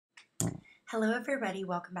Hello everybody,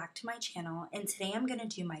 welcome back to my channel, and today I'm going to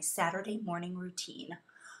do my Saturday morning routine.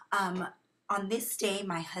 On this day,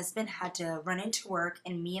 my husband had to run into work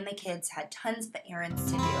and me and the kids had tons of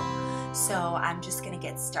errands to do, so I'm just going to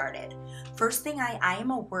get started. First thing, I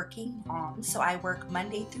am a working mom, so I work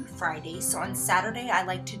Monday through Friday, so on Saturday I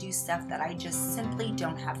like to do stuff that I just simply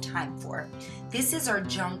don't have time for. This is our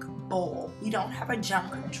junk bowl. We don't have a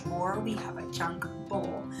junk drawer, we have a junk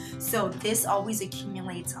bowl. So this always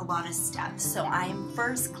accumulates a lot of stuff. So I am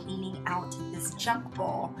first cleaning out this junk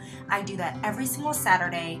bowl. I do that every single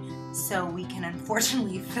Saturday so we can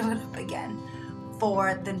unfortunately fill it up again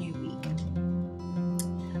for the new week.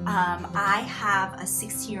 I have a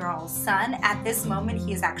 16-year-old son. At this moment,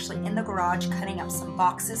 he is actually in the garage cutting up some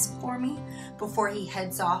boxes for me before he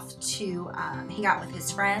heads off to hang out with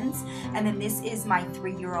his friends. And then this is my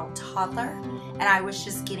 3-year-old toddler, and I was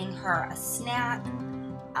just getting her a snack.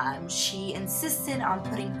 She insisted on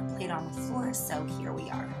putting her plate on the floor, so here we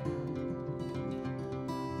are.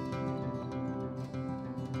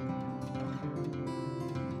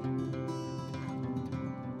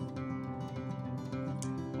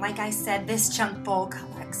 Like I said, this junk bowl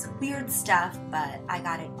collects weird stuff, but I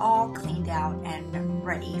got it all cleaned out and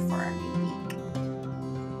ready for a new week.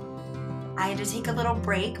 I had to take a little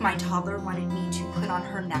break. My toddler wanted me to put on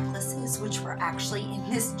her necklaces, which were actually in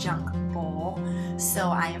this junk bowl. So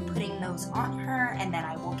I am putting those on her, and then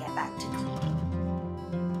I will get back to cleaning.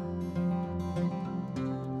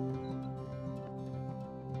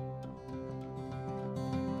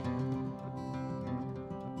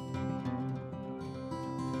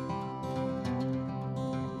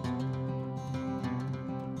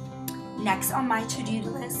 Next on my to-do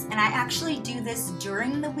list, and I actually do this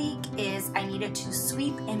during the week, is I needed to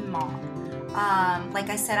sweep and mop.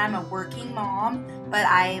 Like I said, I'm a working mom, but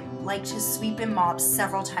I like to sweep and mop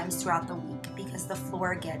several times throughout the week because the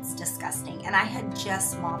floor gets disgusting. And I had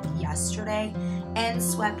just mopped yesterday and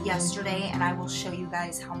swept yesterday, and I will show you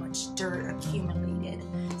guys how much dirt accumulated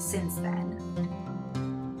since then.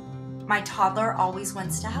 My toddler always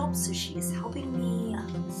wants to help, so she is helping me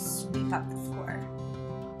sweep up the floor.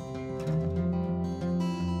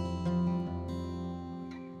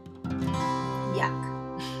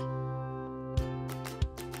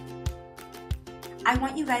 I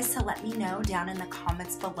want you guys to let me know down in the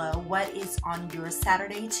comments below what is on your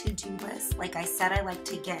Saturday to-do list. Like I said, I like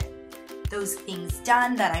to get those things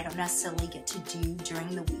done that I don't necessarily get to do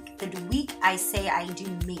during the week. The week I say I do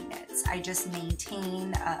maintenance. I just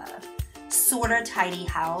maintain a sort of tidy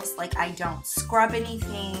house. Like I don't scrub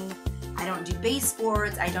anything. I don't do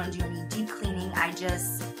baseboards. I don't do any deep cleaning. I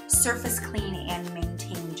just surface clean and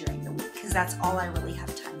maintain during the week because that's all I really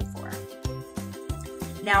have time for.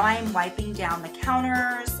 Now I am wiping down the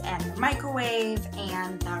counters and the microwave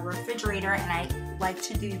and the refrigerator, and I like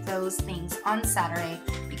to do those things on Saturday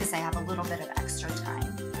because I have a little bit of extra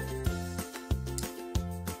time.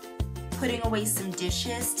 Putting away some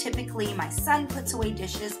dishes. Typically my son puts away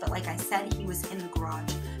dishes, but like I said, he was in the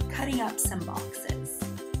garage cutting up some boxes.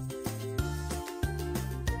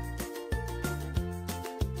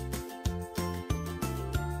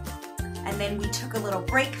 And then we took a little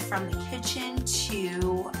break from the kitchen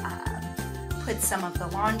to put some of the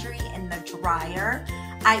laundry in the dryer.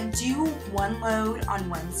 I do one load on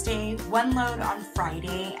Wednesday, one load on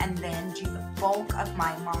Friday, and then do the bulk of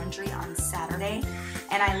my laundry on Saturday.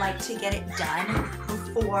 And I like to get it done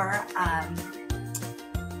before, I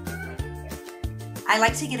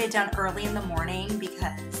like to get it done early in the morning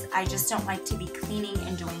because I just don't like to be cleaning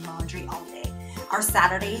and doing laundry all day. Our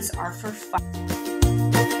Saturdays are for fun.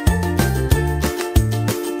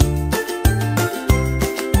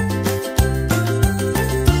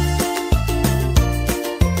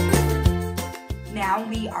 Now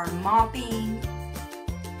we are mopping,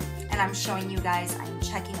 and I'm showing you guys, I'm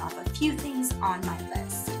checking off a few things on my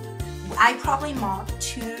list. I probably mop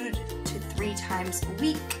 2 to 3 times a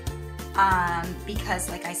week because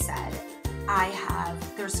like I said,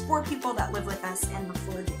 there's 4 people that live with us and the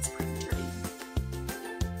floor gets pretty dirty.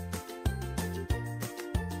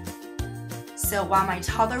 So while my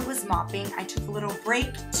toddler was mopping, I took a little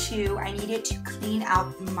break I needed to clean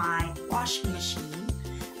out my washing machine.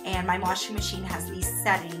 And my washing machine has this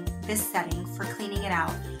setting for cleaning it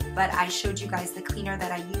out, but I showed you guys the cleaner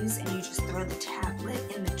that I use, and you just throw the tablet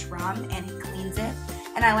in the drum and it cleans it.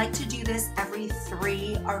 And I like to do this every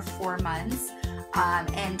 3 or 4 months,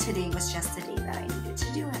 and today was just the day that I needed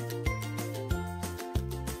to do it.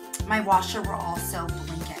 My washer will also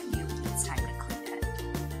blink at you when it's time to clean it.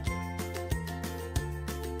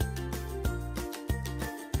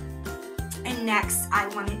 And next, I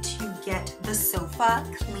wanted to get the sofa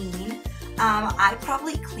clean. I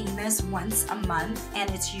probably clean this once a month, and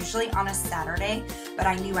it's usually on a Saturday, but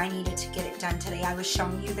I knew I needed to get it done today. I was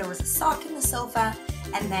showing you there was a sock in the sofa,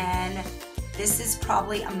 and then this is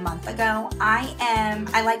probably a month ago.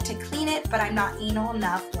 I like to clean it, but I'm not anal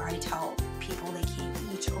enough where I tell people they can't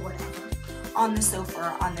eat or whatever on the sofa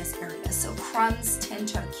or on this area. So crumbs tend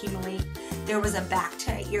to accumulate. There was a back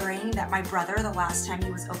to earring that my brother, the last time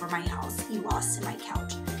he was over my house, he lost in my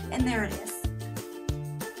couch. And there it is.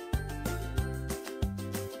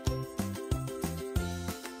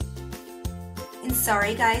 And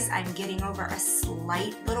sorry guys, I'm getting over a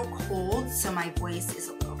slight little cold, so my voice is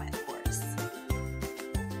a little bit hoarse.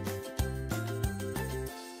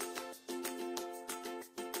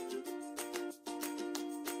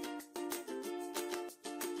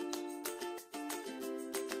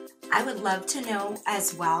 I would love to know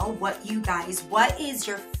as well what is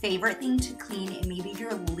your favorite thing to clean and maybe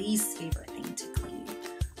your least favorite thing to clean.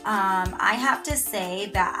 I have to say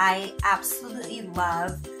that I absolutely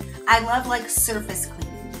love like surface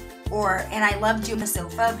cleaning, and I love doing the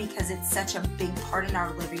sofa because it's such a big part in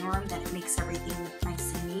our living room that it makes everything look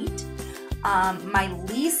nice and neat. My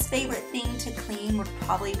least favorite thing to clean would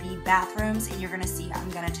probably be bathrooms, and you're gonna see I'm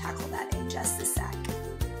gonna tackle that in just a sec.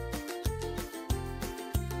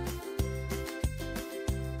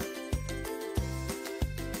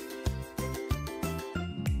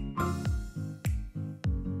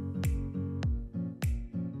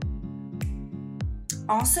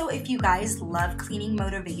 Also, if you guys love cleaning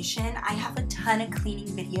motivation, I have a ton of cleaning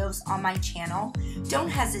videos on my channel. Don't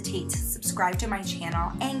hesitate to subscribe to my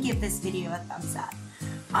channel and give this video a thumbs up.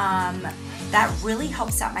 That really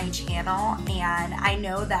helps out my channel, and I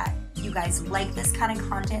know that you guys like this kind of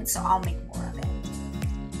content, so I'll make more of it.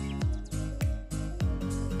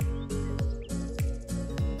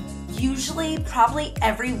 Usually, probably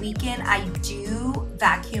every weekend, I do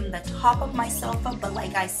vacuum the top of my sofa, but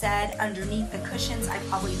like I said, underneath the cushions, I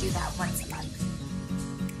probably do that once a month.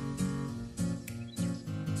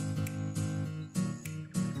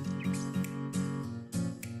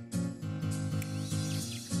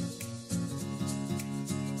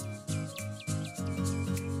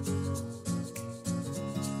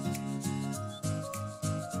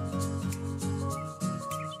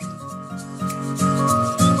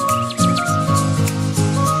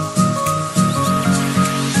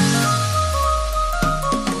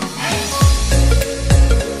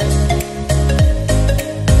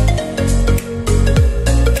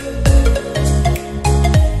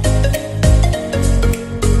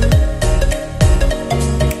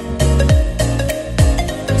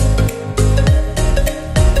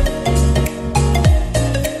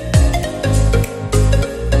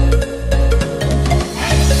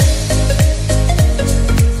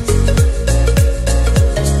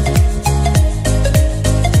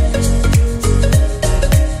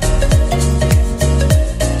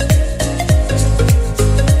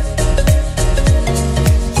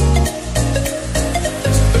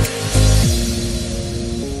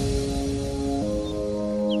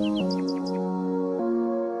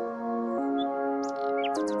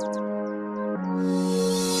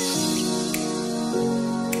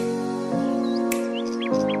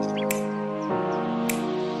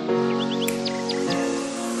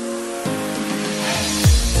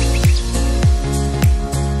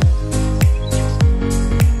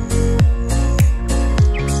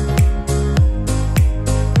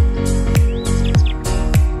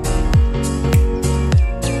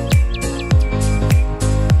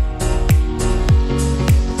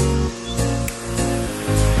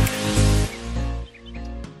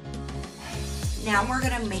 Now we're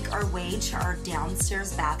gonna make our way to our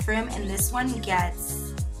downstairs bathroom, and this one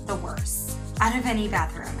gets the worst out of any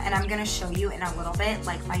bathroom, and I'm gonna show you in a little bit.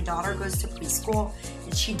 Like, my daughter goes to preschool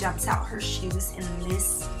and she dumps out her shoes in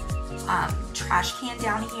this trash can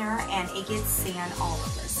down here, and it gets sand all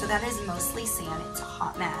over. So that is mostly sand. It's a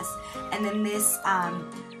hot mess. And then this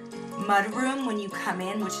mud room, when you come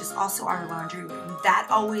in, which is also our laundry room, that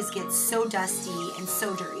always gets so dusty and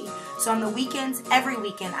so dirty. So on the weekends, every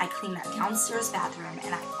weekend, I clean that downstairs bathroom,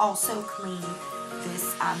 and I also clean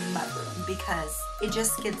this mud room because it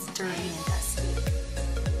just gets dirty and dusty.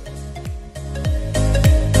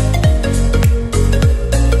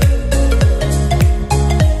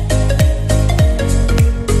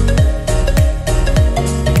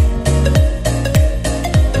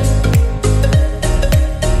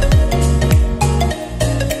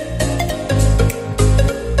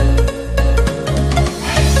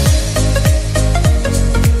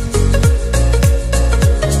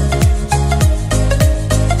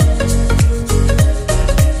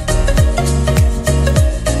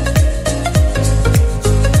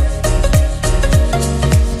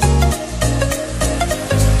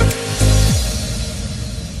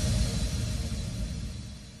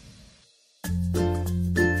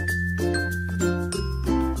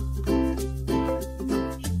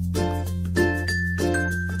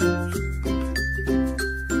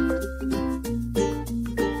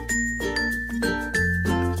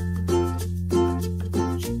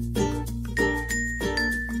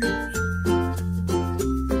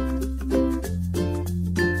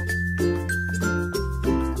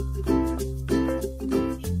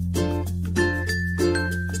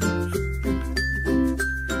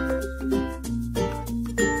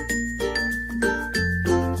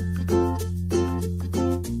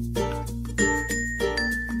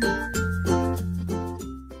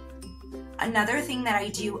 Another thing that I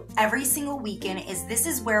do every single weekend is this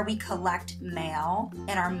is where we collect mail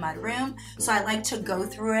in our mudroom. So I like to go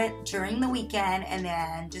through it during the weekend and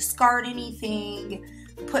then discard anything,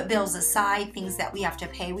 put bills aside, things that we have to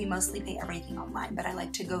pay. We mostly pay everything online, but I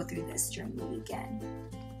like to go through this during the weekend.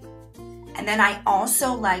 And then I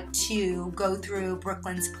also like to go through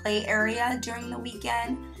Brooklyn's play area during the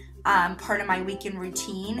weekend. Part of my weekend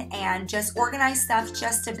routine, and just organize stuff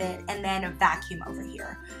just a bit, and then vacuum over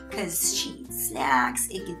here because she eats snacks,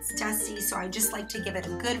 it gets dusty, so I just like to give it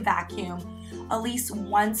a good vacuum at least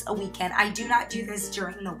once a weekend. I do not do this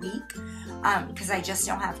during the week because I just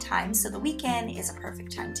don't have time, so the weekend is a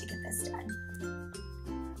perfect time to get this done.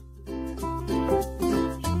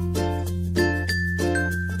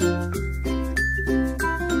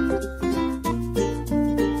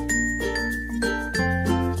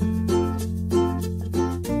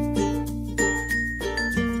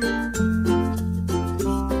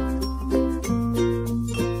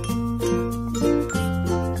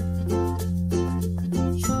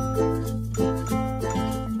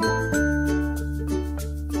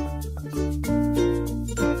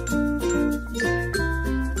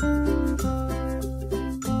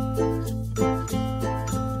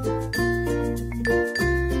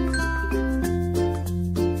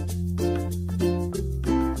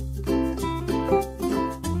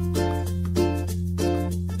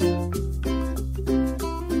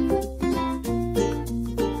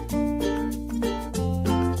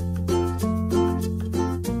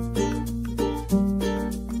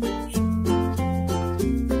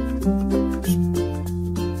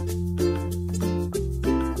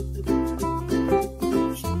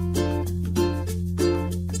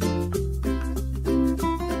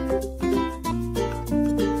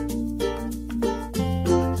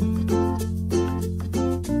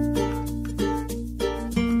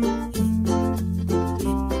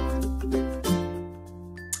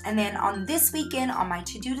 And then on this weekend on my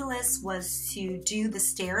to-do list was to do the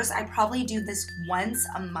stairs. I probably do this once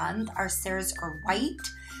a month. Our stairs are white,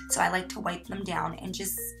 so I like to wipe them down and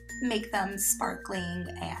just make them sparkling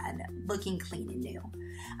and looking clean and new.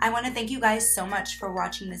 I want to thank you guys so much for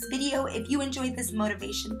watching this video. If you enjoyed this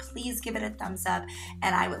motivation, please give it a thumbs up,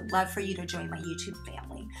 and I would love for you to join my YouTube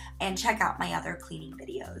family and check out my other cleaning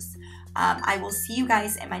videos. I will see you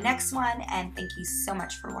guys in my next one, and thank you so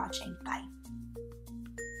much for watching. Bye.